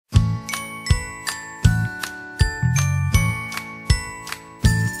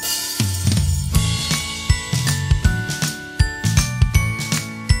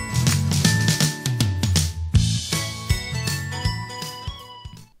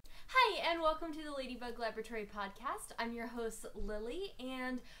welcome to the Ladybug Laboratory podcast. I'm your host, Lily,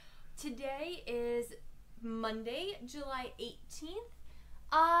 and today is Monday, July 18th.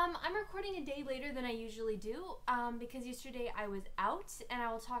 I'm recording a day later than I usually do because yesterday I was out, and I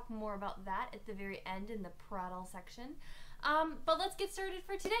will talk more about that at the very end in the Prattle section. But let's get started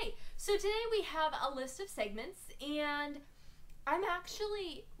for today. So today we have a list of segments, and I'm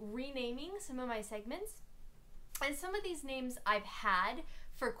actually renaming some of my segments. And some of these names I've had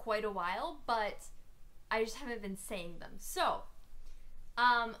for quite a while, but I just haven't been saying them. So,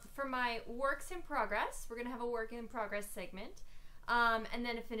 for my works in progress, we're going to have a work in progress segment, and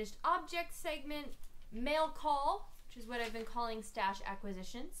then a finished object segment, mail call, which is what I've been calling stash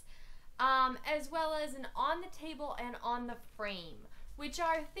acquisitions, as well as an on the table and on the frame, which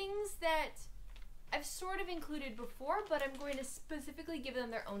are things that I've sort of included before, but I'm going to specifically give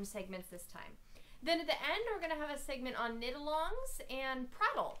them their own segments this time. Then at the end, we're going to have a segment on knit-alongs and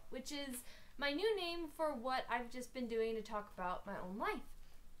prattle, which is my new name for what I've just been doing to talk about my own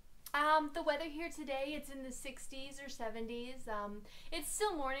life. The weather here today, it's in the 60s or 70s. It's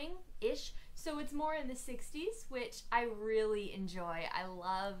still morning-ish, so it's more in the 60s, which I really enjoy. I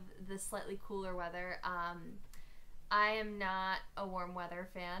love the slightly cooler weather. I am not a warm weather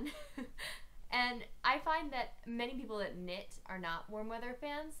fan. And I find that many people that knit are not warm weather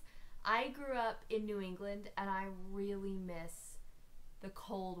fans. I grew up in New England, and I really miss the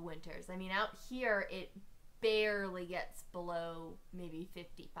cold winters. I mean, out here, it barely gets below maybe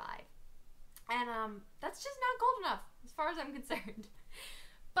 55. And that's just not cold enough, as far as I'm concerned.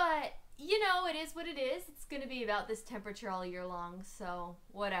 But, you know, it is what it is. It's going to be about this temperature all year long, so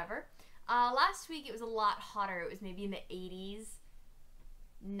whatever. Last week, it was a lot hotter. It was maybe in the 80s.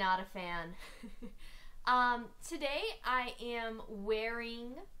 Not a fan. Today, I am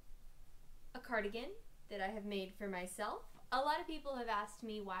wearing a cardigan that I have made for myself. A lot of people have asked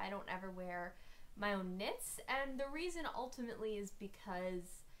me why I don't ever wear my own knits, and the reason ultimately is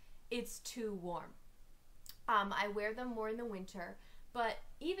because it's too warm. I wear them more in the winter, but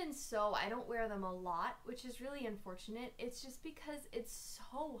even so, I don't wear them a lot, which is really unfortunate. It's just because it's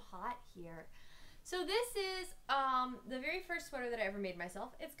so hot here. So this is the very first sweater that I ever made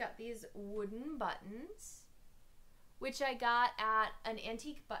myself. It's got these wooden buttons, which I got at an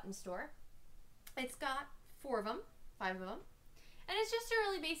antique button store. It's got 5 of them, and it's just a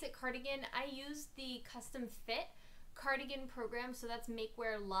really basic cardigan. I use the Custom Fit cardigan program, so that's Make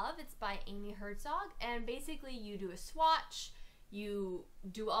Wear Love. It's by Amy Herzog, and basically you do a swatch, you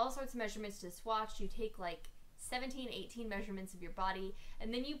do all sorts of measurements to the swatch, you take like 17, 18 measurements of your body,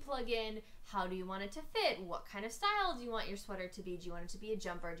 and then you plug in how do you want it to fit, what kind of style do you want your sweater to be, do you want it to be a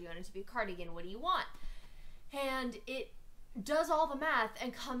jumper, do you want it to be a cardigan, what do you want? And it does all the math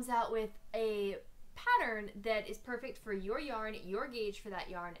and comes out with a pattern that is perfect for your yarn, your gauge for that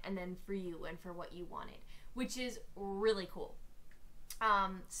yarn, and then for you and for what you wanted, which is really cool.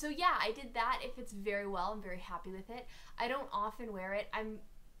 So yeah, I did that. It fits very well. I'm very happy with it. I don't often wear it.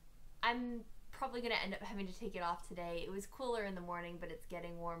 I'm probably gonna end up having to take it off today. It was cooler in the morning, but it's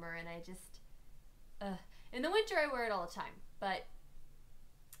getting warmer, and I just in the winter I wear it all the time, but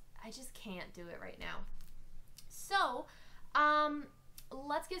I just can't do it right now. So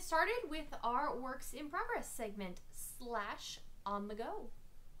let's get started with our works in progress segment / on the go.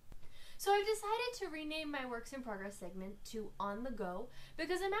 So I've decided to rename my works in progress segment to on the go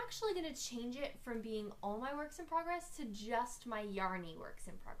because I'm actually going to change it from being all my works in progress to just my yarny works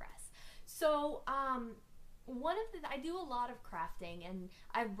in progress. So I do a lot of crafting, and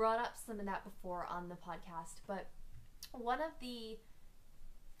I've brought up some of that before on the podcast, but one of the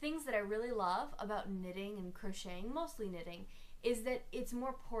things that I really love about knitting and crocheting, mostly knitting, is that it's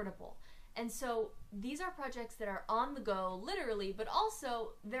more portable. And so these are projects that are on the go, literally, but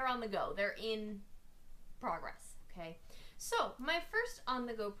also they're on the go. They're in progress, okay? So my first on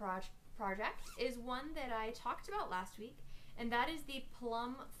the go project is one that I talked about last week, and that is the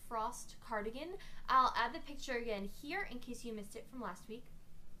Plum Frost cardigan. I'll add the picture again here in case you missed it from last week.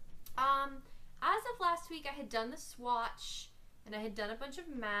 As of last week, I had done the swatch, and I had done a bunch of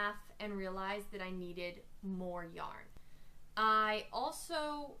math and realized that I needed more yarn. I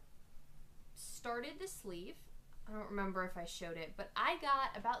also started the sleeve. I don't remember if I showed it, but I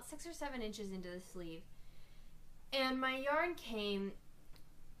got about 6 or 7 inches into the sleeve, and my yarn came,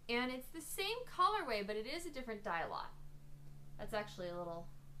 and it's the same colorway, but it is a different dye lot. That's actually a little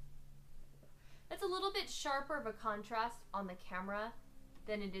bit sharper of a contrast on the camera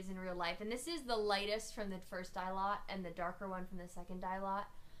than it is in real life. And this is the lightest from the first dye lot and the darker one from the second dye lot.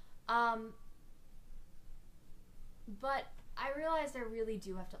 But I realized I really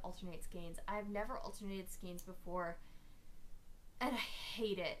do have to alternate skeins. I've never alternated skeins before, and I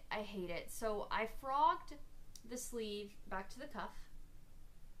hate it. I hate it. So I frogged the sleeve back to the cuff.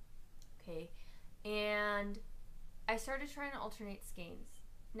 Okay. And I started trying to alternate skeins.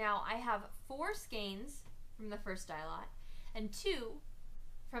 Now I have 4 skeins from the first dye lot and 2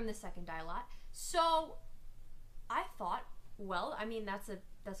 from the second dye lot. So I thought, well, I mean, that's a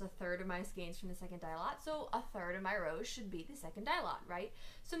third of my skeins from the second dye lot, so a third of my rows should be the second dye lot, right?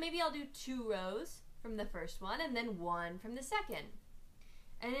 So maybe I'll do 2 rows from the first one and then 1 from the second.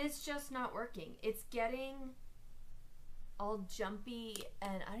 And it's just not working. It's getting all jumpy,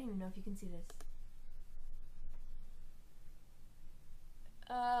 and I don't even know if you can see this.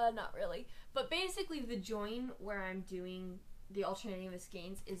 Not really. But basically the join where I'm doing the alternating of the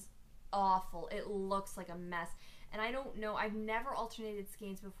skeins is awful. It looks like a mess. And I don't know, I've never alternated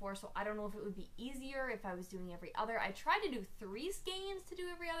skeins before, so I don't know if it would be easier if I was doing every other. I tried to do 3 skeins to do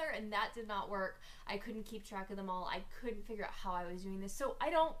every other, and that did not work. I couldn't keep track of them all. I couldn't figure out how I was doing this. So I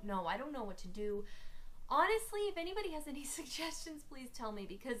don't know. I don't know what to do. Honestly, if anybody has any suggestions, please tell me,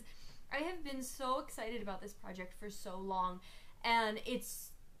 because I have been so excited about this project for so long, and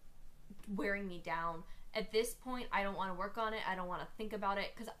it's wearing me down. At this point, I don't want to work on it. I don't want to think about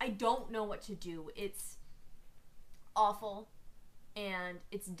it, because I don't know what to do. It's awful, and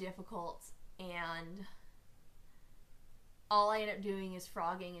it's difficult, and all I end up doing is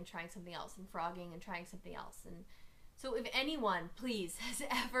frogging and trying something else, and frogging and trying something else. And so if anyone, please, has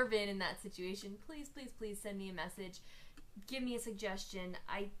ever been in that situation, please, please, please send me a message. Give me a suggestion.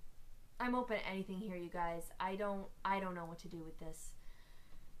 I'm open to anything here, you guys. I don't know what to do with this.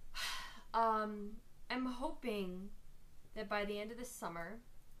 I'm hoping that by the end of the summer,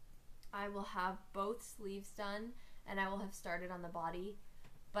 I will have both sleeves done, and I will have started on the body,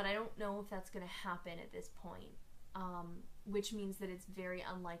 but I don't know if that's going to happen at this point, which means that it's very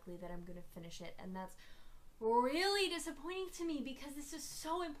unlikely that I'm going to finish it, and that's really disappointing to me because this is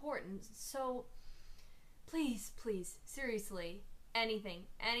so important. So please, please, seriously, anything,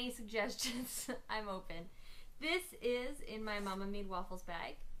 any suggestions, I'm open. This is in my Mama Made Waffles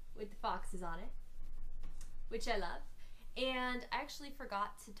bag with the foxes on it, which I love. And I actually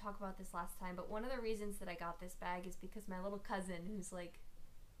forgot to talk about this last time, but one of the reasons that I got this bag is because my little cousin, who's like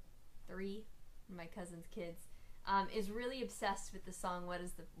 3, my cousin's kids, is really obsessed with the song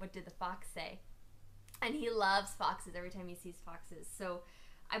What Did the Fox Say? And he loves foxes every time he sees foxes. So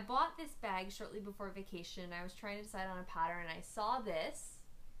I bought this bag shortly before vacation. I was trying to decide on a pattern, and I saw this,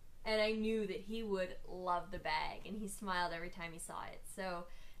 and I knew that he would love the bag, and he smiled every time he saw it. So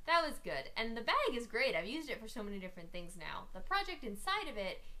that was good. And the bag is great. I've used it for so many different things now. The project inside of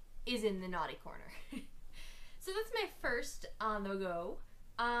it is in the naughty corner. So that's my first on the go.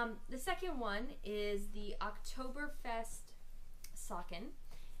 The second one is the Oktoberfest Socken.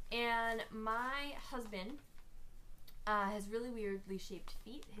 And my husband has really weirdly shaped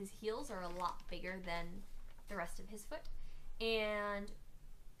feet. His heels are a lot bigger than the rest of his foot. And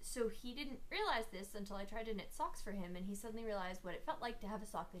so he didn't realize this until I tried to knit socks for him, and he suddenly realized what it felt like to have a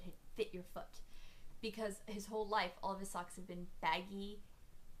sock that had fit your foot. Because his whole life, all of his socks have been baggy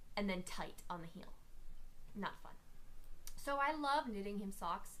and then tight on the heel. Not fun. So I love knitting him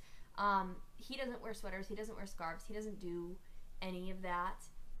socks. He doesn't wear sweaters, he doesn't wear scarves, he doesn't do any of that.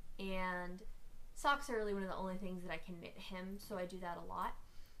 And socks are really one of the only things that I can knit him, so I do that a lot.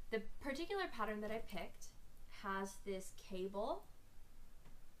 The particular pattern that I picked has this cable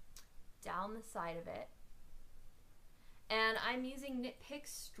down the side of it, and I'm using Knit Pick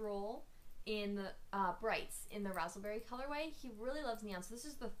Stroll in the Brights in the Raspberry colorway. He really loves neon, so this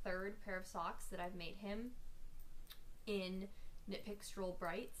is the 3rd pair of socks that I've made him in Knit Pick Stroll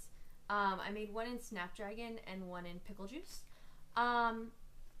Brights. I made one in Snapdragon and one in Pickle Juice.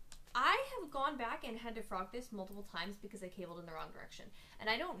 I have gone back and had to frog this multiple times because I cabled in the wrong direction, and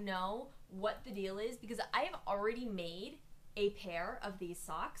I don't know what the deal is because I have already made a pair of these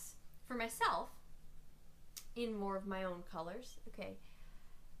socks for myself in more of my own colors. Okay,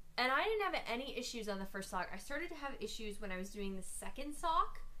 and I didn't have any issues on the first sock. I started to have issues when I was doing the second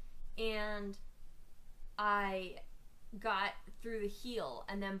sock, and I got through the heel,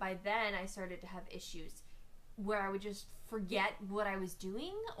 and then by then I started to have issues where I would just forget what I was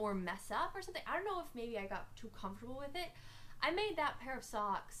doing or mess up or something. I don't know if maybe I got too comfortable with it. I made that pair of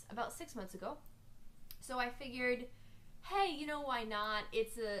socks about 6 months ago, so I figured, hey, you know, why not?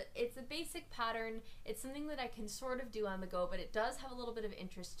 It's a basic pattern. It's something that I can sort of do on the go, but it does have a little bit of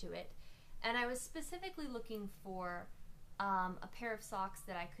interest to it. And I was specifically looking for a pair of socks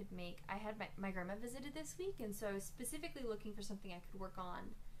that I could make. I had my grandma visited this week, and so I was specifically looking for something I could work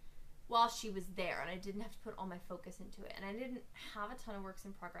on while she was there, and I didn't have to put all my focus into it. And I didn't have a ton of works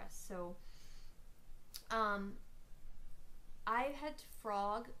in progress, so I've had to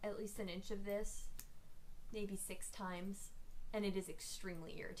frog at least an inch of this maybe 6 times, and it is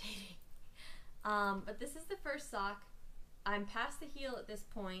extremely irritating. But this is the first sock. I'm past the heel at this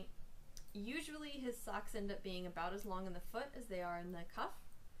point. Usually his socks end up being about as long in the foot as they are in the cuff.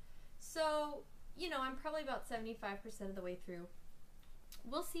 So, you know, I'm probably about 75% of the way through.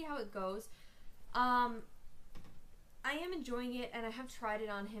 We'll see how it goes. I am enjoying it, and I have tried it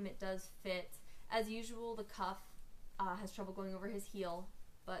on him. It does fit. As usual, the cuff has trouble going over his heel,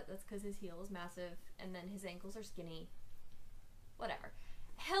 but that's because his heel is massive, and then his ankles are skinny. Whatever.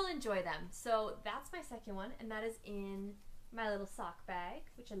 He'll enjoy them. So that's my second one, and that is in my little sock bag,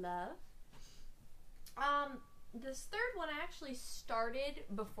 which I love. This third one I actually started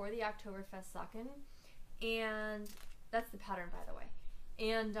before the Oktoberfest Socken, and that's the pattern, by the way.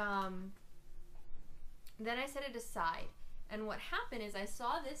 And then I set it aside, and what happened is I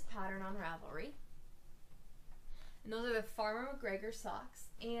saw this pattern on Ravelry, and those are the Farmer McGregor socks,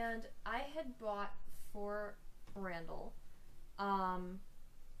 and I had bought for Randall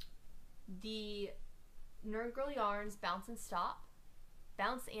the Nerd Girl Yarns Bounce and Stomp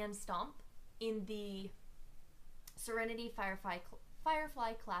in the Serenity Firefly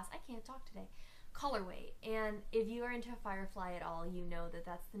class. I can't talk today. Colorway. And if you are into Firefly at all, you know that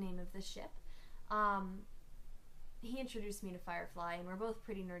that's the name of the ship. He introduced me to Firefly, and we're both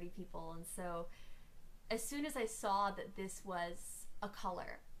pretty nerdy people, and so as soon as I saw that this was a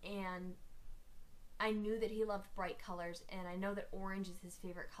color, and I knew that he loved bright colors, and I know that orange is his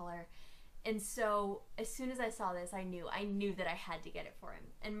favorite color, and so as soon as I saw this, I knew that I had to get it for him.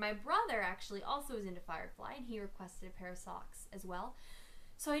 And my brother actually also is into Firefly, and he requested a pair of socks as well.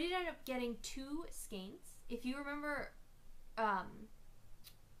 So I did end up getting 2 skeins. If you remember,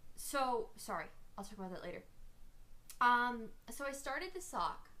 sorry, I'll talk about that later. So I started the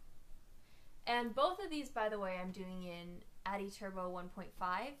sock, and both of these, by the way, I'm doing in Addy Turbo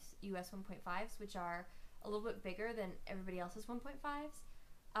 1.5s, US 1.5s, which are a little bit bigger than everybody else's 1.5s.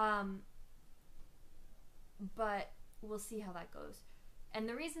 But we'll see how that goes. And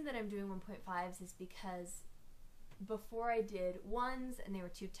the reason that I'm doing 1.5s is because before I did 1s and they were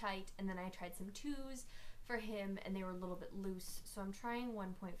too tight, and then I tried some 2s for him and they were a little bit loose, so I'm trying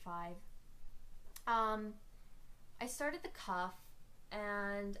 1.5. I started the cuff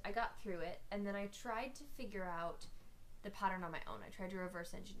and I got through it, and then I tried to figure out the pattern on my own. I tried to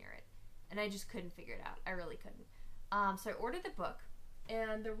reverse engineer it, and I just couldn't figure it out. I really couldn't. So I ordered the book,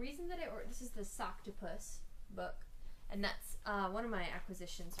 and the reason that I ordered, this is the Socktopus book, and that's one of my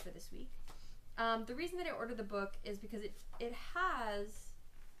acquisitions for this week. The reason that I ordered the book is because it has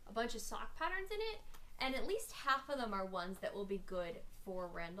a bunch of sock patterns in it, and at least half of them are ones that will be good for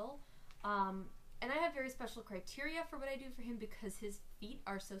Randall. And I have very special criteria for what I do for him because his feet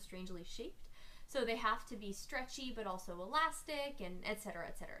are so strangely shaped. So they have to be stretchy but also elastic, and etc,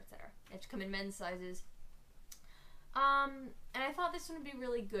 etc, etc. They have to come in men's sizes. And I thought this one would be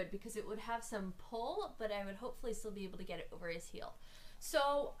really good because it would have some pull, but I would hopefully still be able to get it over his heel.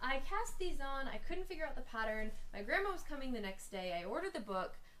 So I cast these on. I couldn't figure out the pattern. My grandma was coming the next day. I ordered the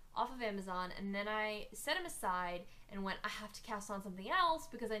book off of Amazon, and then I set them aside and went, I have to cast on something else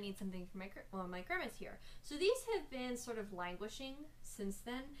because I need something for my grandma's here. So these have been sort of languishing since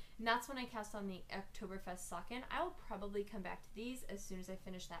then, and that's when I cast on the Oktoberfest Socken. I will probably come back to these as soon as I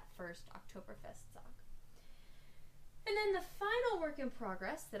finish that first Oktoberfest sock. And then the final work in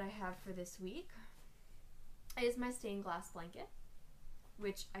progress that I have for this week is my stained glass blanket,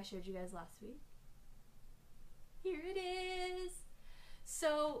 which I showed you guys last week. Here it is.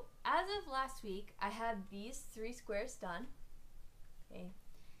 So as of last week, I had these 3 squares done. Okay.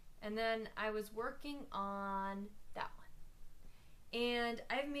 And then I was working on that one. And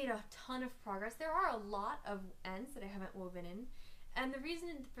I've made a ton of progress. There are a lot of ends that I haven't woven in. And the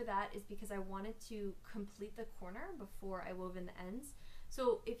reason for that is because I wanted to complete the corner before I wove in the ends.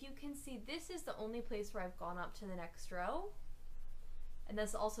 So if you can see, this is the only place where I've gone up to the next row. And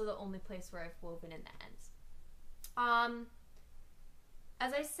that's also the only place where I've woven in the ends.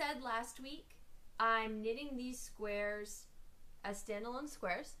 As I said last week, I'm knitting these squares as standalone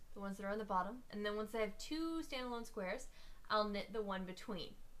squares, the ones that are on the bottom. And then once I have 2 standalone squares, I'll knit the one between.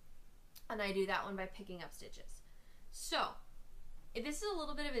 And I do that one by picking up stitches. So this is a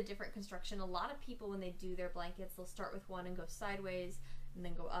little bit of a different construction. A lot of people, when they do their blankets, they'll start with one and go sideways and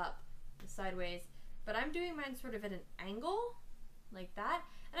then go up and sideways. But I'm doing mine sort of at an angle like that.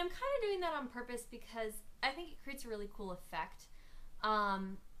 And I'm kind of doing that on purpose because I think it creates a really cool effect.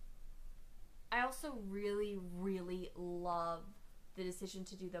 I also really, really love the decision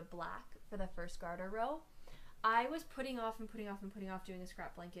to do the black for the first garter row. I was putting off doing a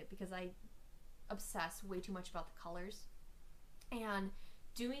scrap blanket because I obsess way too much about the colors. And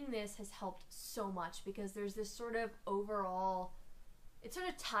doing this has helped so much because there's this sort of overall, it sort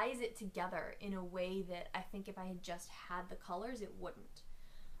of ties it together in a way that I think if I had just had the colors, it wouldn't.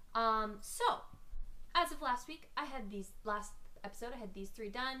 So, as of last week, last episode, I had these 3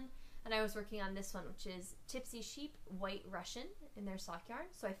 done, and I was working on this one, which is Tipsy Sheep White Russian in their sock yarn.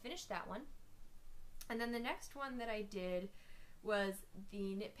 So I finished that one. And then the next one that I did was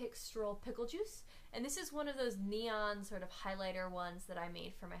the Knit Pick Stroll Pickle Juice. And this is one of those neon sort of highlighter ones that I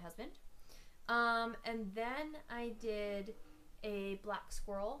made for my husband. And then I did a Black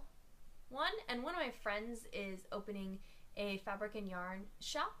Squirrel one. And one of my friends is opening a fabric and yarn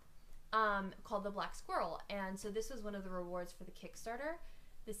shop called the Black Squirrel. And so this was one of the rewards for the Kickstarter.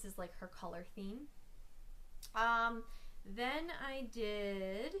 This is like her color theme. Then I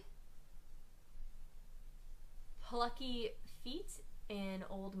did Plucky Feet in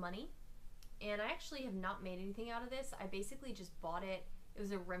Old Money. And I actually have not made anything out of this. I basically just bought it. It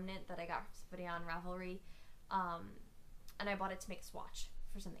was a remnant that I got from somebody on Ravelry. And I bought it to make a swatch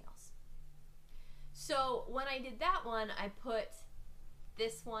for something else. So when I did that one, I put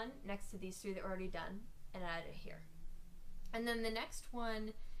this one next to these 3 that were already done and added it here. And then the next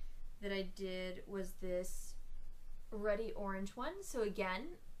one that I did was this Ruddy Orange one. So again,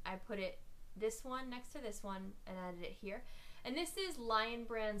 I put this one next to this one and added it here. And this is Lion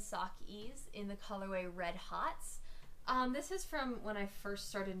Brand Sock Ease in the colorway Red Hots. This is from when I first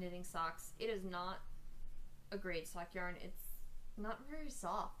started knitting socks. It is not a great sock yarn. It's not very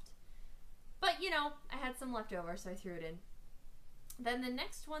soft. But, you know, I had some left over, so I threw it in. Then the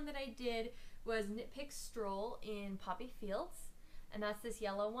next one that I did was Knit Pick Stroll in Poppy Fields. And that's this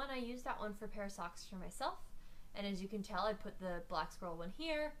yellow one. I used that one for a pair of socks for myself. And as you can tell, I put the Black Squirrel one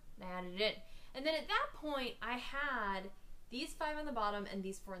here, and I added it in. And then at that point, I had these 5 on the bottom and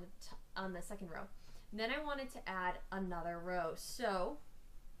these 4 on the second row. And then I wanted to add another row. So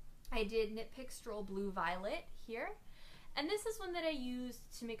I did Knit Pick Stroll Blue Violet here. And this is one that I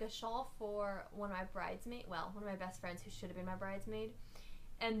used to make a shawl for one of my bridesmaids, well, one of my best friends who should have been my bridesmaid.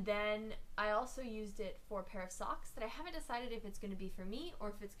 And then I also used it for a pair of socks that I haven't decided if it's going to be for me or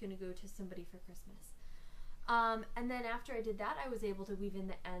if it's going to go to somebody for Christmas. And then after I did that, I was able to weave in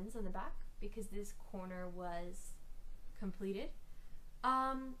the ends on the back because this corner was completed.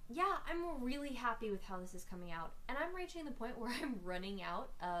 Yeah, I'm really happy with how this is coming out. And I'm reaching the point where I'm running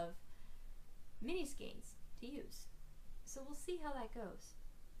out of mini skeins to use. So we'll see how that goes.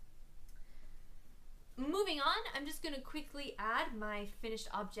 Moving on, I'm just going to quickly add my finished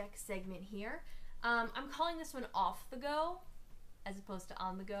object segment here. I'm calling this one Off the Go as opposed to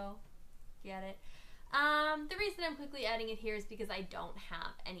On the Go. Get it? The reason I'm quickly adding it here is because I don't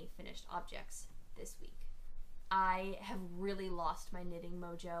have any finished objects this week. I have really lost my knitting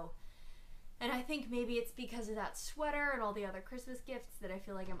mojo. And I think maybe it's because of that sweater and all the other Christmas gifts that I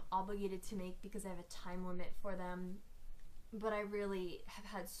feel like I'm obligated to make because I have a time limit for them. But I really have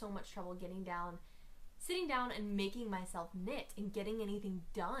had so much trouble sitting down and making myself knit and getting anything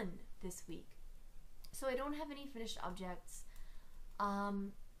done this week. So I don't have any finished objects.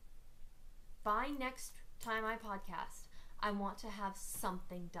 By next time I podcast, I want to have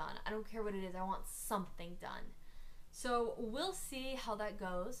something done. I don't care what it is, I want something done. So we'll see how that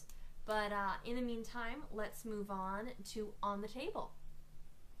goes. But in the meantime, let's move on to On the Table.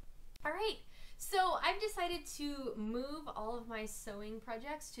 All right. So I've decided to move all of my sewing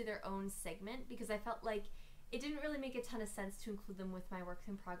projects to their own segment because I felt like it didn't really make a ton of sense to include them with my works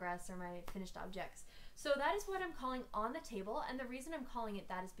in progress or my finished objects. So that is what I'm calling On the Table, and the reason I'm calling it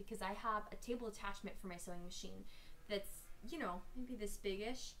that is because I have a table attachment for my sewing machine that's, you know, maybe this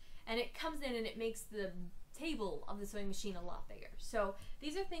big-ish, and it comes in and it makes the table of the sewing machine a lot bigger. So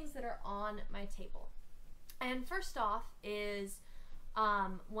these are things that are on my table. And first off is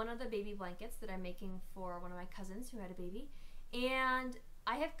one of the baby blankets that I'm making for one of my cousins who had a baby, and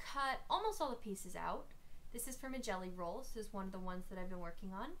I have cut almost all the pieces out. This is from a jelly roll. This is one of the ones that I've been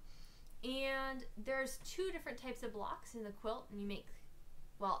working on, and there's 2 different types of blocks in the quilt, and you make,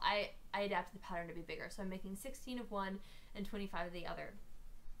 well, I adapted the pattern to be bigger, so I'm making 16 of one and 25 of the other.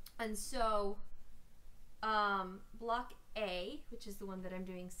 And so block A, which is the one that I'm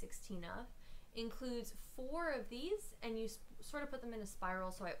doing 16 of, includes 4 of these, and you sort of put them in a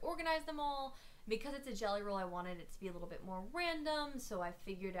spiral. So I organized them all. Because it's a jelly roll, I wanted it to be a little bit more random, so I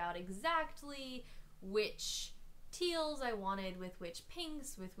figured out exactly which teals I wanted with which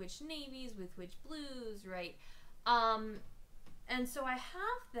pinks, with which navies, with which blues, right? And so I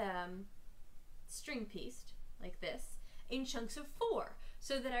have them string pieced like this in chunks of 4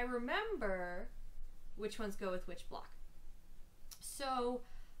 so that I remember which ones go with which block. So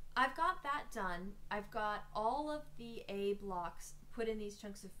I've got that done. I've got all of the A blocks put in these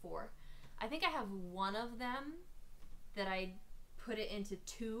chunks of 4. I think I have one of them that I put it into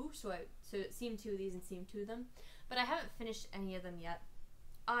 2, so it seamed 2 of these and seamed 2 of them, but I haven't finished any of them yet.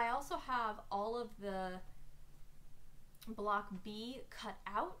 I also have all of the block B cut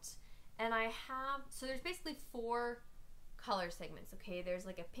out, and I have, so there's basically 4 color segments, okay? There's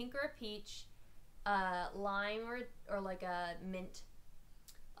like a pink or a peach, a lime or like a mint,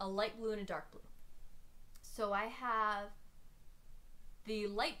 a light blue and a dark blue. So I have the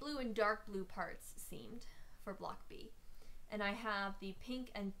light blue and dark blue parts seamed for block B, and I have the pink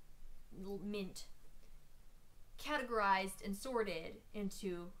and mint categorized and sorted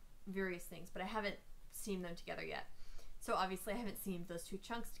into various things, but I haven't seamed them together yet. So obviously I haven't seamed those 2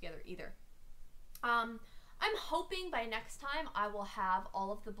 chunks together either. I'm hoping by next time I will have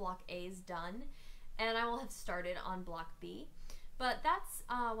all of the block A's done, and I will have started on block B. But that's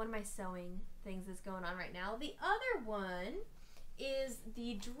one of my sewing things that's going on right now. The other one is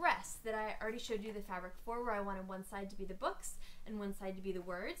the dress that I already showed you the fabric for, where I wanted one side to be the books and one side to be the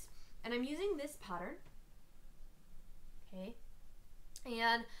words. And I'm using this pattern. Okay.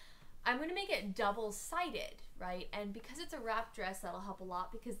 And I'm going to make it double-sided, right? And because it's a wrap dress, that'll help a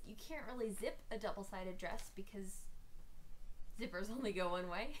lot, because you can't really zip a double-sided dress because zippers only go one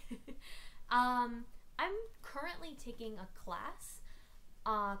way. I'm currently taking a class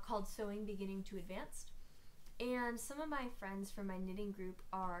called Sewing Beginning to Advanced, and some of my friends from my knitting group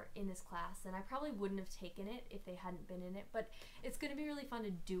are in this class, and I probably wouldn't have taken it if they hadn't been in it, but it's going to be really fun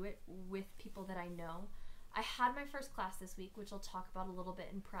to do it with people that I know. I had my first class this week, which I'll talk about a little bit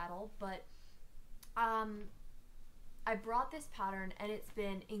in Prattle, but I brought this pattern, and it's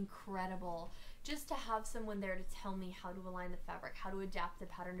been incredible just to have someone there to tell me how to align the fabric, how to adapt the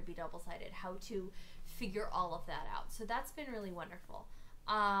pattern to be double-sided, how to figure all of that out. So that's been really wonderful.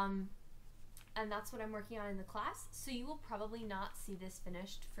 And that's what I'm working on in the class. So you will probably not see this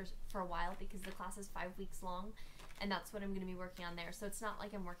finished for a while, because the class is 5 weeks long, and that's what I'm going to be working on there. So it's not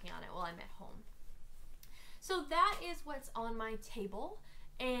like I'm working on it while I'm at home. So that is what's on my table,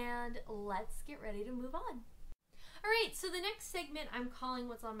 and let's get ready to move on. Alright, so the next segment I'm calling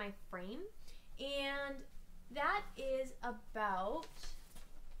What's on My Frame, and that is about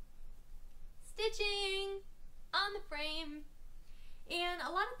stitching on the frame. And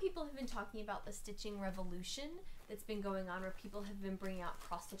a lot of people have been talking about the stitching revolution that's been going on, where people have been bringing out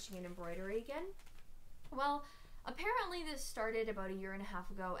cross-stitching and embroidery again. Well, apparently this started about 1.5 years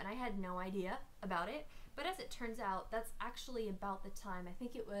ago, and I had no idea about it. But as it turns out, that's actually about the time, I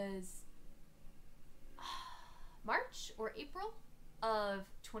think it was March or April of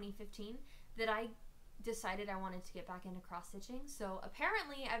 2015, that I decided I wanted to get back into cross-stitching. So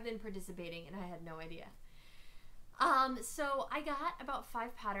apparently I've been participating, and I had no idea. So I got about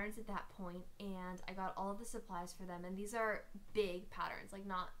 5 patterns at that point, and I got all of the supplies for them, and these are big patterns, like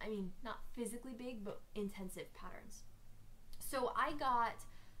not physically big, but intensive patterns. So I got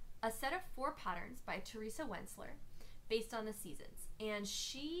a set of 4 patterns by Teresa Wentzler based on the seasons, and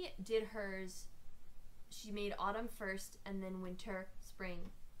she did hers, she made autumn first, and then winter, spring,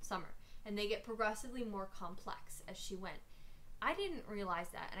 summer, and they get progressively more complex as she went. I didn't realize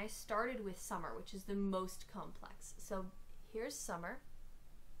that, and I started with summer, which is the most complex. So here's summer,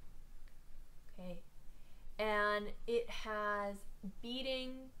 okay, and it has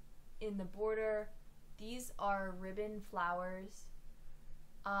beading in the border. These are ribbon flowers,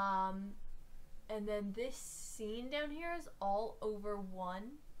 and then this seam down here is all over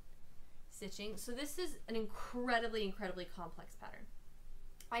one stitching. So this is an incredibly, incredibly complex pattern.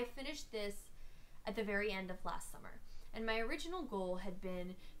 I finished this at the very end of last summer. And my original goal had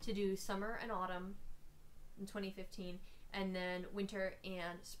been to do summer and autumn in 2015, and then winter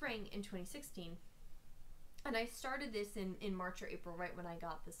and spring in 2016. And I started this in March or April, right when I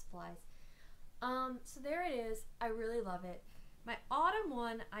got the supplies. So there it is. I really love it. My autumn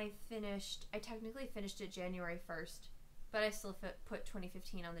one I technically finished it January 1st, but I still put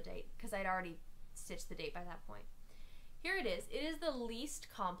 2015 on the date because I'd already stitched the date by that point. Here it is. It is the least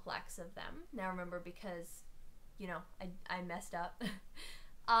complex of them. Now remember, because you know, I messed up.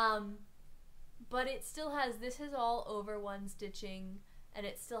 But it still has, this is all over one stitching, and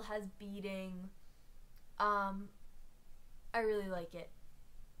it still has beading. I really like it.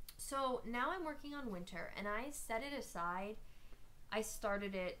 So now I'm working on winter, and I set it aside. I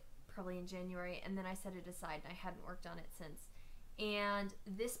started it probably in January, and then I set it aside, and I hadn't worked on it since. And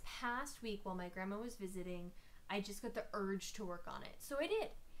this past week, while my grandma was visiting, I just got the urge to work on it. So I did.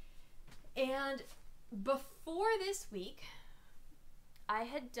 And before this week, I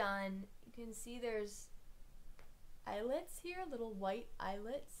had done, you can see there's eyelets here, little white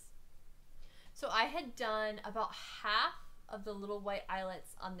eyelets. So I had done about half of the little white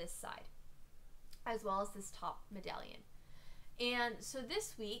eyelets on this side, as well as this top medallion. And so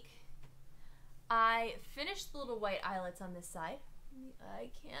this week, I finished the little white eyelets on this side.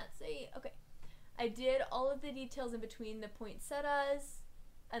 I can't say, okay. I did all of the details in between the poinsettias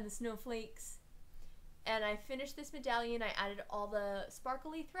and the snowflakes. And I finished this medallion. I added all the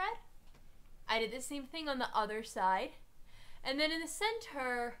sparkly thread. I did the same thing on the other side. And then in the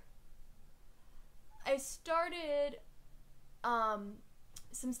center, I started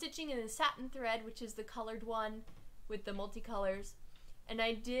some stitching in the satin thread, which is the colored one with the multicolors. And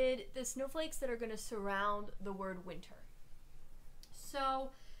I did the snowflakes that are going to surround the word winter.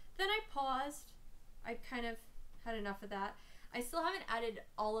 So then I paused. I kind of had enough of that. I still haven't added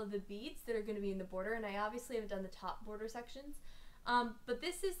all of the beads that are going to be in the border, and I obviously haven't done the top border sections. But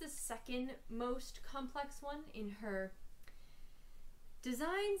this is the second most complex one in her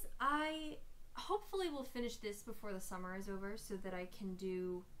designs. I hopefully will finish this before the summer is over so that I can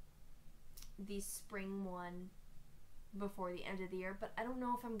do the spring one before the end of the year, but I don't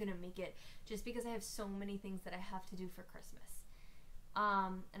know if I'm gonna make it just because I have so many things that I have to do for Christmas.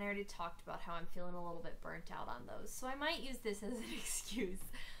 And I already talked about how I'm feeling a little bit burnt out on those, so I might use this as an excuse,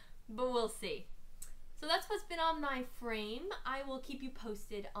 but we'll see. So that's what's been on my frame. I will keep you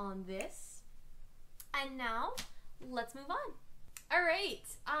posted on this. And now, let's move on. All right,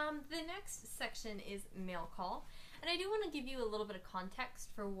 the next section is mail call, and I do want to give you a little bit of context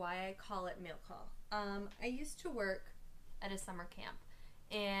for why I call it mail call. I used to work at a summer camp,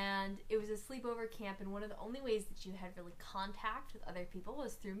 and it was a sleepover camp, and one of the only ways that you had really contact with other people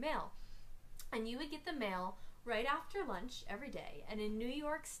was through mail. And you would get the mail right after lunch every day, and in New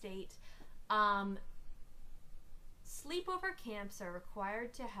York State, sleepover camps are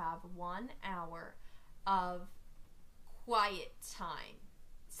required to have 1 hour of quiet time.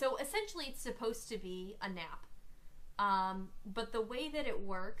 So essentially it's supposed to be a nap. But the way that it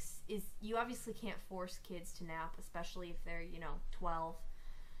works is you obviously can't force kids to nap, especially if they're, 12.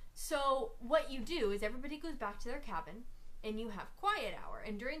 So what you do is everybody goes back to their cabin and you have quiet hour.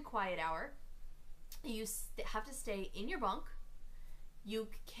 And during quiet hour, you have to stay in your bunk. You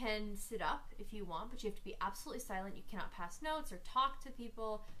can sit up if you want, but you have to be absolutely silent. You cannot pass notes or talk to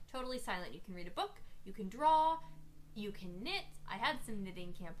people. Totally silent. You can read a book. You can draw. You can knit. I had some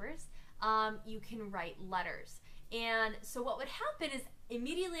knitting campers. You can write letters. And so what would happen is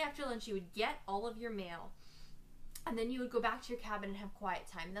immediately after lunch you would get all of your mail, and then you would go back to your cabin and have quiet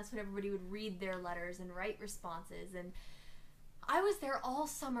time. And that's when everybody would read their letters and write responses. And I was there all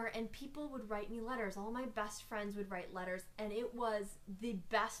summer, and people would write me letters. All my best friends would write letters, and it was the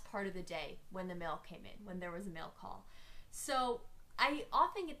best part of the day when the mail came in, when there was a mail call. So I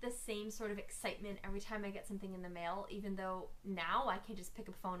often get the same sort of excitement every time I get something in the mail, even though now I can just pick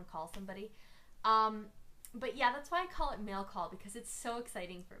up a phone and call somebody. But yeah, that's why I call it mail call, because it's so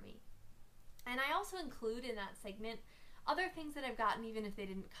exciting for me. And I also include in that segment other things that I've gotten even if they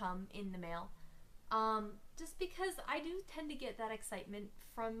didn't come in the mail. Just because I do tend to get that excitement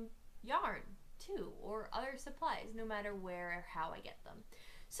from yarn too, or other supplies, no matter where or how I get them.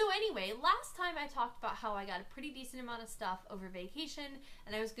 So anyway, last time I talked about how I got a pretty decent amount of stuff over vacation,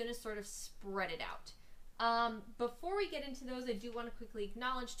 and I was going to sort of spread it out. Before we get into those, I do want to quickly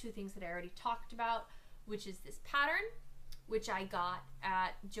acknowledge two things that I already talked about, which is this pattern, which I got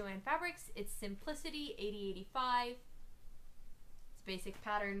at Joann Fabrics. It's Simplicity 8085. It's a basic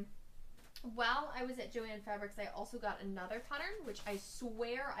pattern. While I was at Joann Fabrics, I also got another pattern, which I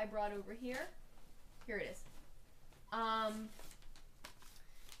swear I brought over here. Here it is.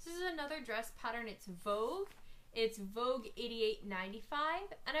 This is another dress pattern. It's Vogue. It's Vogue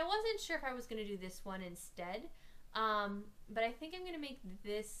 8895, and I wasn't sure if I was going to do this one instead, but I think I'm going to make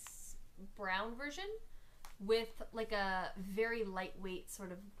this brown version with like a very lightweight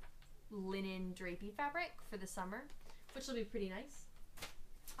sort of linen drapey fabric for the summer, which will be pretty nice.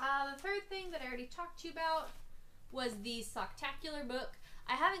 The third thing that I already talked to you about was the Socktacular book.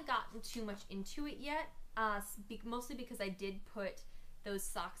 I haven't gotten too much into it yet, mostly because I did put those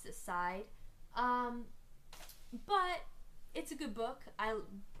socks aside. But it's a good book. I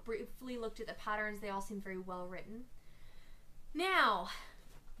briefly looked at the patterns. They all seem very well written. Now,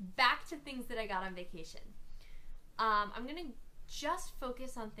 back to things that I got on vacation. I'm going to just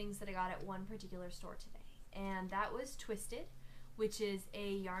focus on things that I got at one particular store today, and that was Twisted, which is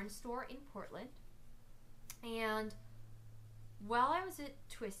a yarn store in Portland. And while I was at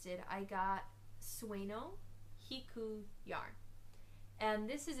Twisted, I got Sueno HiKoo yarn. And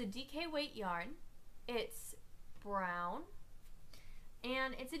this is a DK weight yarn. It's brown,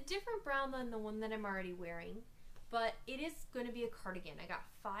 and it's a different brown than the one that I'm already wearing, but it is going to be a cardigan. I got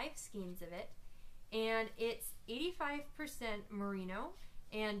 5 skeins of it, and it's 85% merino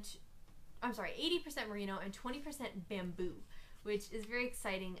and, I'm sorry, 80% merino and 20% bamboo, which is very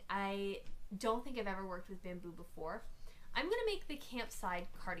exciting. I don't think I've ever worked with bamboo before. I'm gonna make the campsite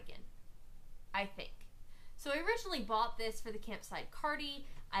cardigan, I think. So I originally bought this for the campsite cardi.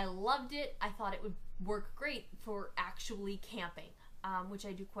 I loved it. I thought it would work great for actually camping, which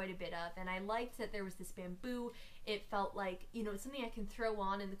I do quite a bit of. And I liked that there was this bamboo. It felt like, you know, it's something I can throw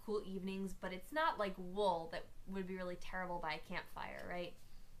on in the cool evenings, but it's not like wool that would be really terrible by a campfire, right?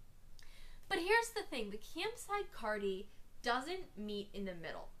 But here's the thing, the campsite cardi doesn't meet in the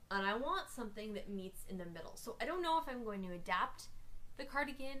middle, and I want something that meets in the middle. So I don't know if I'm going to adapt the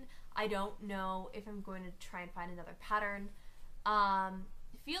cardigan. I don't know if I'm going to try and find another pattern.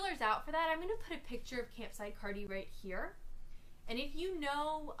 Feelers out for that. I'm going to put a picture of campsite cardi right here. And if you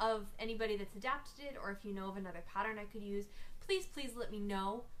know of anybody that's adapted it, or if you know of another pattern I could use, please let me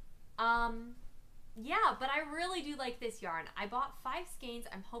know. Yeah, but I really do like this yarn. I bought 5 skeins.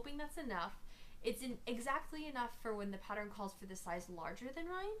 I'm hoping that's enough. It's exactly enough for when the pattern calls for the size larger than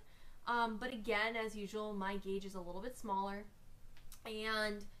mine. But again, as usual, my gauge is a little bit smaller.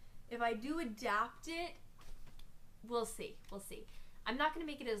 And if I do adapt it, we'll see. We'll see. I'm not going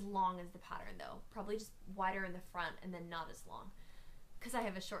to make it as long as the pattern, though. Probably just wider in the front and then not as long, because I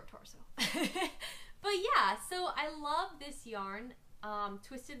have a short torso. But yeah, so I love this yarn.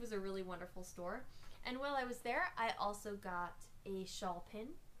 Twisted was a really wonderful store. And while I was there, I also got a shawl pin.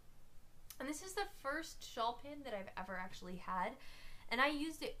 And this is the first shawl pin that I've ever actually had. And I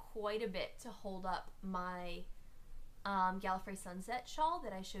used it quite a bit to hold up my Gallifrey Sunset shawl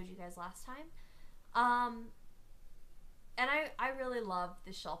that I showed you guys last time. And I really love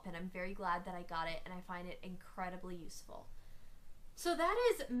this shawl pin. I'm very glad that I got it, and I find it incredibly useful. So that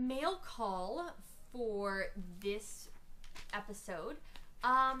is mail call for this episode.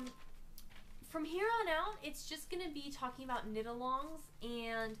 From here on out, it's just going to be talking about knit-alongs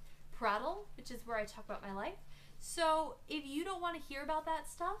and Prattle, which is where I talk about my life. So if you don't want to hear about that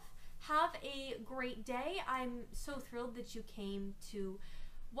stuff, have a great day. I'm so thrilled that you came to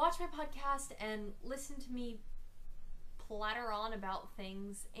watch my podcast and listen to me platter on about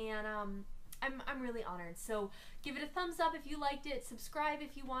things, and I'm really honored. So give it a thumbs up if you liked it, subscribe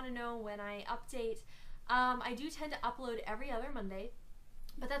if you want to know when I update. I do tend to upload every other Monday,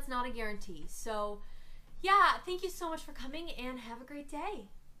 but that's not a guarantee. So yeah, thank you so much for coming, and have a great day.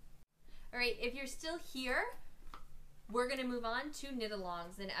 Alright, if you're still here, we're going to move on to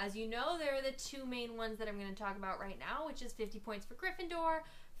knit-alongs, and as you know, there are the 2 main ones that I'm going to talk about right now, which is 50 Points for Gryffindor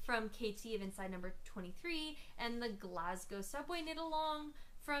from KT of Inside Number 23, and the Glasgow Subway knit-along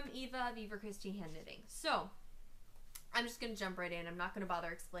from Eva of Eva Christie Hand Knitting. So, I'm just going to jump right in. I'm not going to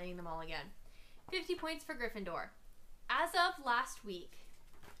bother explaining them all again. 50 Points for Gryffindor. As of last week,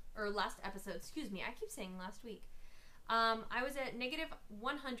 or last episode, excuse me, I keep saying last week, I was at negative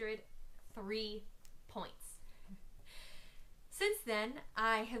 103 points. Since then,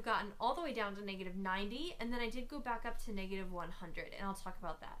 I have gotten all the way down to negative 90, and then I did go back up to negative 100, and I'll talk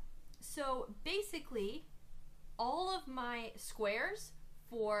about that. So basically, all of my squares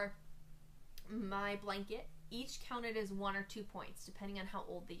for my blanket each counted as 1 or 2 points, depending on how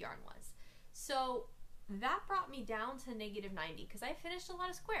old the yarn was. So that brought me down to negative 90, because I finished a lot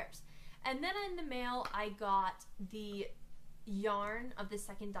of squares. And then in the mail, I got the yarn of the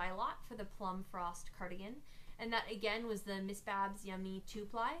second dye lot for the Plum Frost cardigan. And that, again, was the Miss Babs Yummy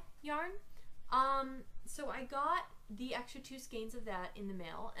 2-ply yarn. So I got the extra 2 skeins of that in the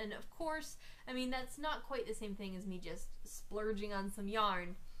mail. And of course, I mean, that's not quite the same thing as me just splurging on some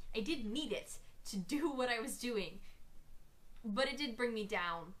yarn. I did need it to do what I was doing. But it did bring me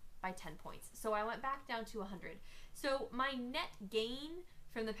down by 10 points. So I went back down to 100. So my net gain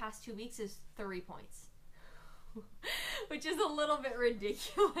from the past 2 weeks is 3 points. Which is a little bit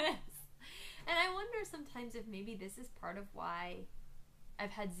ridiculous. And I wonder sometimes if maybe this is part of why I've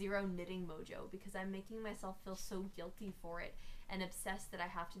had zero knitting mojo, because I'm making myself feel so guilty for it and obsessed that I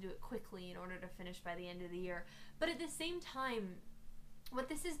have to do it quickly in order to finish by the end of the year. But at the same time, what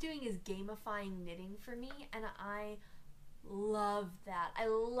this is doing is gamifying knitting for me, and I love that. I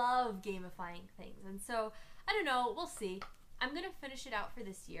love gamifying things. And so, I don't know, we'll see. I'm going to finish it out for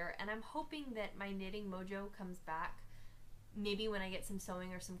this year, and I'm hoping that my knitting mojo comes back. Maybe when I get some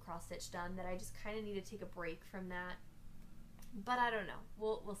sewing or some cross stitch done, that I just kind of need to take a break from that. But I don't know.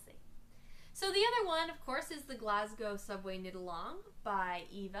 We'll see. So the other one, of course, is the Glasgow Subway Knit Along by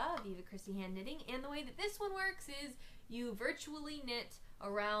Eva of Eva Christie Hand Knitting. And the way that this one works is you virtually knit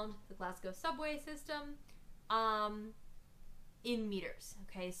around the Glasgow subway system in meters.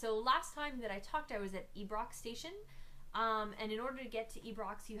 Okay, so last time that I talked, I was at Ebrox Station. And in order to get to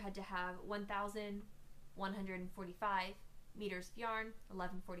Ebrox, you had to have 1,145 meters of yarn,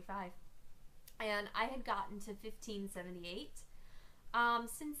 1145. And I had gotten to 1578.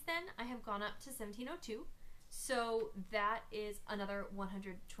 Since then, I have gone up to 1702. So that is another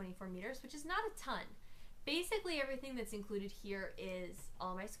 124 meters, which is not a ton. Basically, everything that's included here is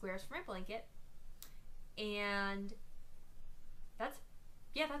all my squares for my blanket. And that's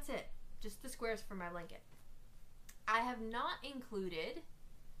it. Just the squares for my blanket. I have not included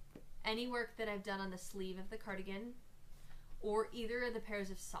any work that I've done on the sleeve of the cardigan or either of the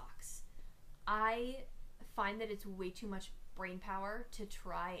pairs of socks. I find that it's way too much brain power to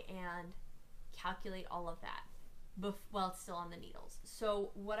try and calculate all of that while it's still on the needles.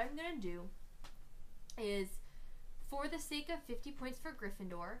 So what I'm going to do is, for the sake of 50 points for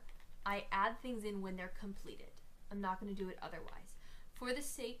Gryffindor, I add things in when they're completed. I'm not going to do it otherwise. For the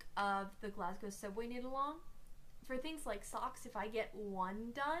sake of the Glasgow subway knit along, for things like socks, if I get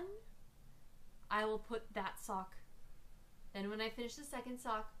one done, I will put that sock. Then when I finish the second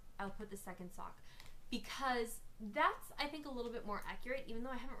sock, I'll put the second sock. Because that's, I think, a little bit more accurate. Even though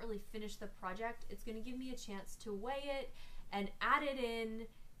I haven't really finished the project, it's going to give me a chance to weigh it and add it in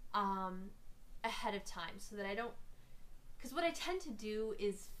ahead of time so that I don't... Because what I tend to do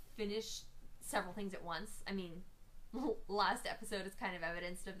is finish several things at once. I mean, last episode is kind of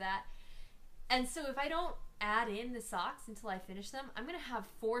evidence of that. And so if I don't add in the socks until I finish them, I'm going to have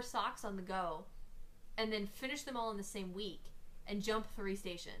 4 socks on the go and then finish them all in the same week and jump 3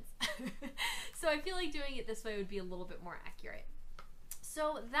 stations. So I feel like doing it this way would be a little bit more accurate.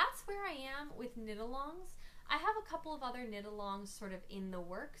 So that's where I am with knit-alongs. I have a couple of other knit-alongs sort of in the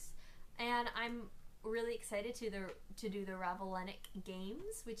works, and I'm really excited to do the Ravelry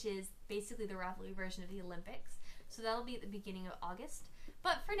Games, which is basically the Ravelry version of the Olympics. So that'll be at the beginning of August.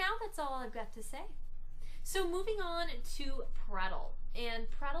 But for now, that's all I've got to say. So moving on to Prattle. And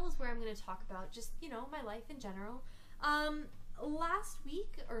Prattle is where I'm going to talk about just, you know, my life in general. Last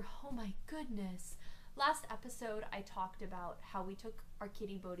week, or oh my goodness, last episode I talked about how we took our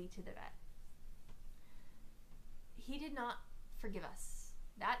kitty Bodhi to the vet. He did not forgive us.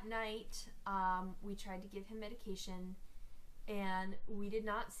 That night, we tried to give him medication, and we did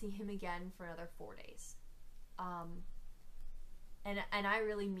not see him again for another 4 days. And I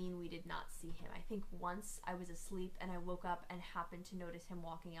really mean we did not see him. I think once I was asleep and I woke up and happened to notice him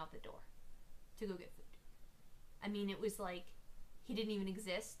walking out the door to go get food. I mean, it was like he didn't even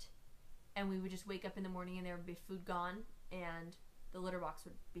exist, and we would just wake up in the morning and there would be food gone and the litter box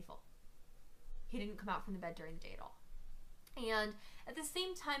would be full. He didn't come out from the bed during the day at all. And at the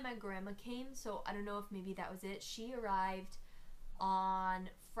same time, my grandma came, so I don't know if maybe that was it. She arrived on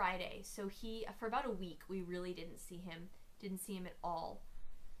Friday, so for about a week, we really didn't see him at all.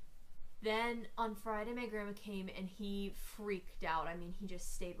 Then on Friday, my grandma came and he freaked out. I mean, he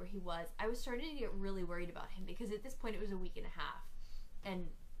just stayed where he was. I was starting to get really worried about him because at this point it was a week and a half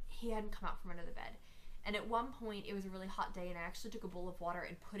and he hadn't come out from under the bed. And at one point it was a really hot day and I actually took a bowl of water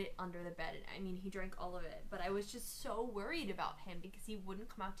and put it under the bed. And I mean, he drank all of it, but I was just so worried about him because he wouldn't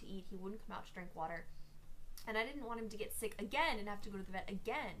come out to eat. He wouldn't come out to drink water. And I didn't want him to get sick again and have to go to the vet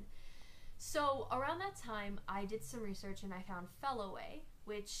again. So around that time, I did some research and I found Felloway,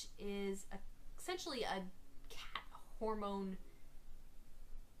 which is essentially a cat hormone,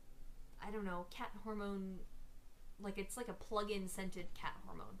 like it's like a plug-in scented cat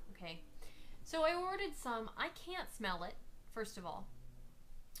hormone, okay? So I ordered some. I can't smell it, first of all,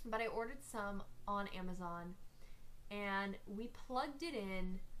 but I ordered some on Amazon and we plugged it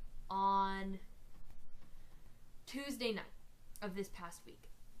in on Tuesday night of this past week.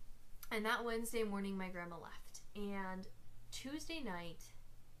 And that Wednesday morning, my grandma left. And Tuesday night,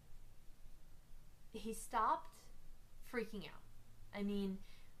 he stopped freaking out. I mean,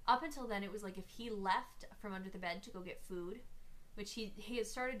 up until then, it was like if he left from under the bed to go get food, which he had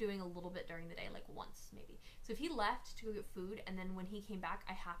started doing a little bit during the day, like once maybe. So if he left to go get food, and then when he came back,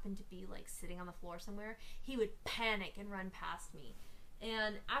 I happened to be like sitting on the floor somewhere, he would panic and run past me.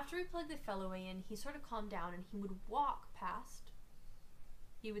 And after we plugged the Felloway in, he sort of calmed down and he would walk past.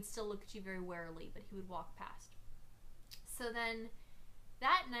 He would still look at you very warily, but he would walk past. So then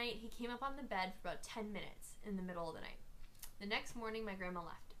that night, he came up on the bed for about 10 minutes in the middle of the night. The next morning, my grandma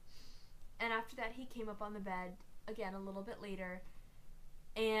left. And after that, he came up on the bed again a little bit later.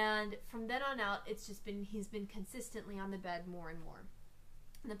 And from then on out, he's been consistently on the bed more and more.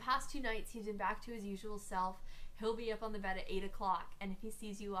 In the past 2 nights, he's been back to his usual self. He'll be up on the bed at 8 o'clock. And if he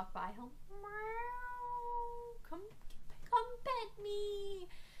sees you walk by, he'll meow, come pet me.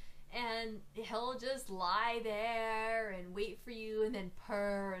 And and he'll just lie there and wait for you and then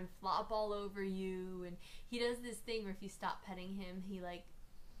purr and flop all over you. And he does this thing where if you stop petting him, he like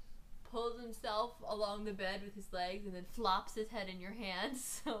pulls himself along the bed with his legs and then flops his head in your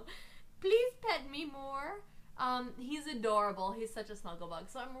hands. So please pet me more. He's adorable. He's such a snuggle bug.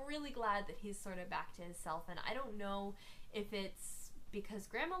 So I'm really glad that he's sort of back to himself. And I don't know if it's because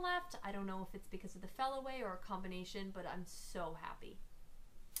Grandma left. I don't know if it's because of the fell away or a combination, but I'm so happy.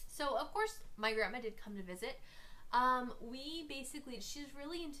 So of course my grandma did come to visit. We basically, she's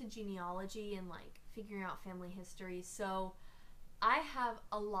really into genealogy and like figuring out family history. So I have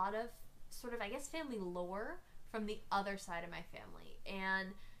a lot of sort of, I guess, family lore from the other side of my family. And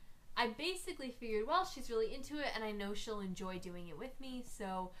I basically figured, well, she's really into it and I know she'll enjoy doing it with me.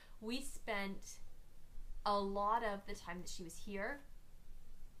 So we spent a lot of the time that she was here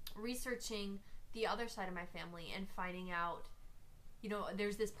researching the other side of my family and finding out, you know,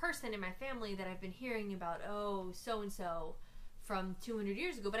 there's this person in my family that I've been hearing about, oh, so-and-so from 200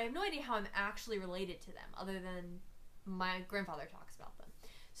 years ago, but I have no idea how I'm actually related to them other than my grandfather talks about them.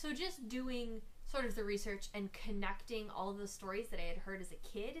 So just doing sort of the research and connecting all of the stories that I had heard as a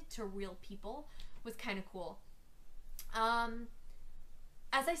kid to real people was kind of cool.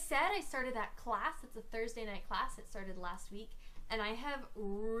 As I said, I started that class. It's a Thursday night class. It started last week, and I have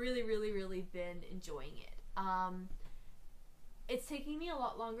really, really, really been enjoying it. It's taking me a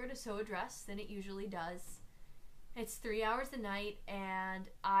lot longer to sew a dress than it usually does. It's 3 hours a night, and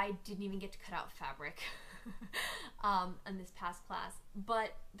I didn't even get to cut out fabric in this past class.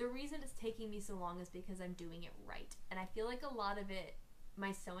 But the reason it's taking me so long is because I'm doing it right. And I feel like a lot of it,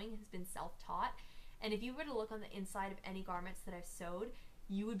 my sewing has been self-taught. And if you were to look on the inside of any garments that I've sewed,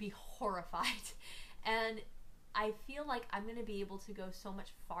 you would be horrified. And I feel like I'm going to be able to go so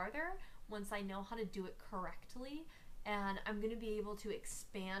much farther once I know how to do it correctly. And I'm going to be able to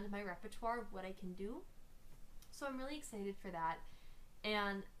expand my repertoire of what I can do. So I'm really excited for that.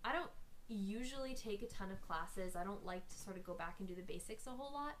 And I don't usually take a ton of classes. I don't like to sort of go back and do the basics a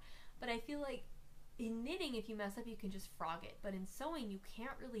whole lot. But I feel like in knitting, if you mess up, you can just frog it. But in sewing, you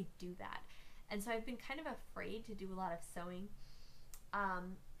can't really do that. And so I've been kind of afraid to do a lot of sewing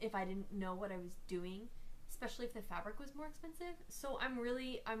if I didn't know what I was doing, especially if the fabric was more expensive. So I'm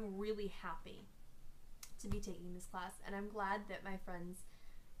really happy to be taking this class, and I'm glad that my friends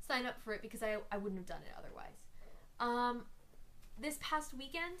signed up for it because I wouldn't have done it otherwise. This past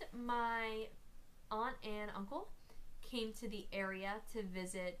weekend, my aunt and uncle came to the area to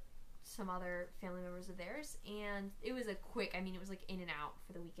visit some other family members of theirs, and it was a quick, I mean, it was like in and out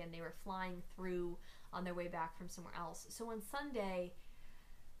for the weekend. They were flying through on their way back from somewhere else. So on Sunday,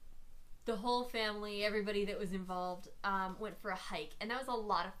 the whole family, everybody that was involved, went for a hike, and that was a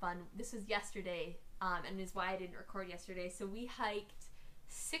lot of fun. This was yesterday, and is why I didn't record yesterday. So we hiked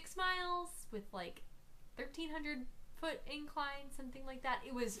 6 miles with like 1,300 foot incline, something like that.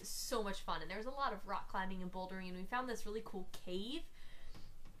 It was so much fun, and there was a lot of rock climbing and bouldering, and we found this really cool cave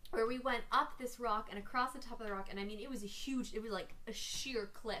where we went up this rock and across the top of the rock, and I mean, it was like a sheer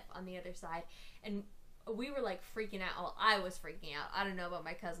cliff on the other side, and we were like freaking out. Well, I was freaking out. I don't know about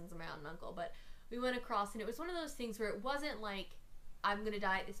my cousins and my aunt and uncle, but we went across, and it was one of those things where it wasn't like I'm gonna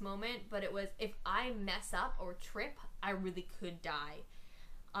die at this moment, but it was, if I mess up or trip, I really could die.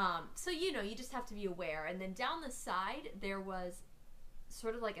 So, you know, you just have to be aware. And then down the side, there was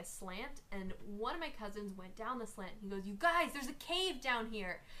sort of like a slant, and one of my cousins went down the slant. He goes, "You guys, there's a cave down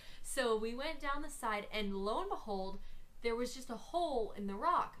here." So we went down the side, and lo and behold, there was just a hole in the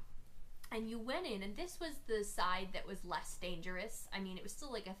rock. And you went in, and this was the side that was less dangerous. I mean, it was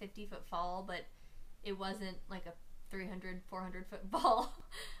still like a 50-foot fall, but it wasn't like a 300, 400-foot fall.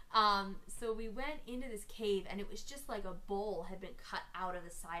 So we went into this cave, and it was just like a bowl had been cut out of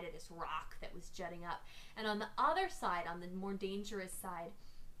the side of this rock that was jutting up. And on the other side, on the more dangerous side,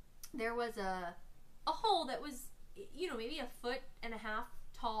 there was a hole that was, you know, maybe 1.5 feet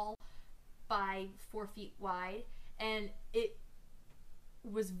tall by 4 feet wide, and it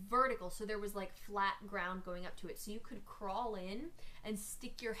was vertical, so there was like flat ground going up to it, so you could crawl in and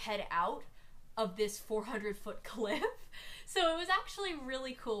stick your head out of this 400-foot cliff. So it was actually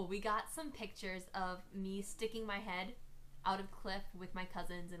really cool. We got some pictures of me sticking my head out of the cliff with my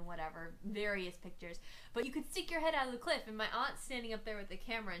cousins and whatever, various pictures. But you could stick your head out of the cliff, and my aunt's standing up there with the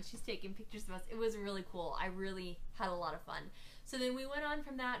camera, and she's taking pictures of us. It was really cool. I really had a lot of fun. So then we went on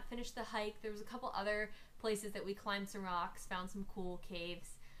from that, finished the hike. There was a couple other places that we climbed some rocks, found some cool caves.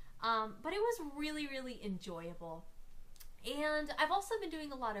 But it was really, really enjoyable. And I've also been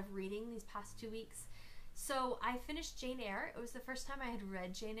doing a lot of reading these past 2 weeks. So I finished Jane Eyre. It was the first time I had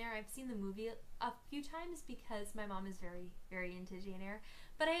read Jane Eyre. I've seen the movie a few times because my mom is very, very into Jane Eyre.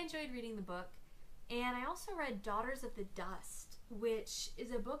 But I enjoyed reading the book. And I also read Daughters of the Dust, which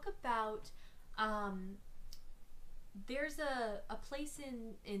is a book about, there's a place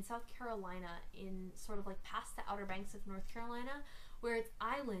in South Carolina, in sort of like past the Outer Banks of North Carolina, where it's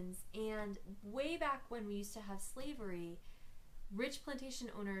islands. And way back when we used to have slavery, rich plantation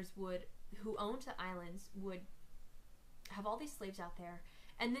owners who owned the islands would have all these slaves out there,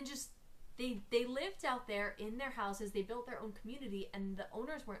 and then just they lived out there in their houses. They built their own community, and the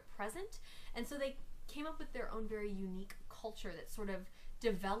owners weren't present, and so they came up with their own very unique culture that sort of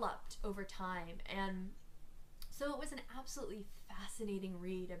developed over time. And so it was an absolutely fascinating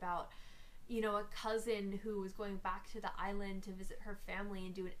read about, you know, a cousin who was going back to the island to visit her family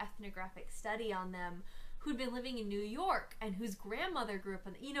and do an ethnographic study on them, who'd been living in New York and whose grandmother grew up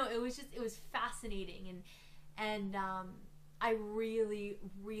in, you know, it was fascinating. And I really,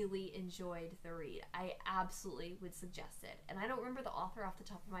 really enjoyed the read. I absolutely would suggest it. And I don't remember the author off the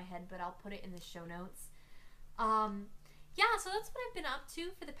top of my head, but I'll put it in the show notes. Yeah, so that's what I've been up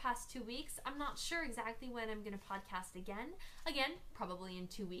to for the past 2 weeks. I'm not sure exactly when I'm going to podcast again. Again, probably in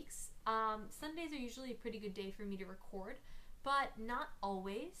 2 weeks. Sundays are usually a pretty good day for me to record, but not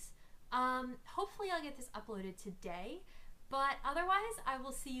always. Hopefully I'll get this uploaded today, but otherwise I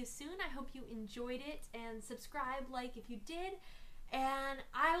will see you soon. I hope you enjoyed it, and subscribe, like if you did, and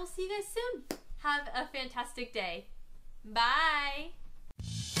I will see you guys soon. Have a fantastic day. Bye!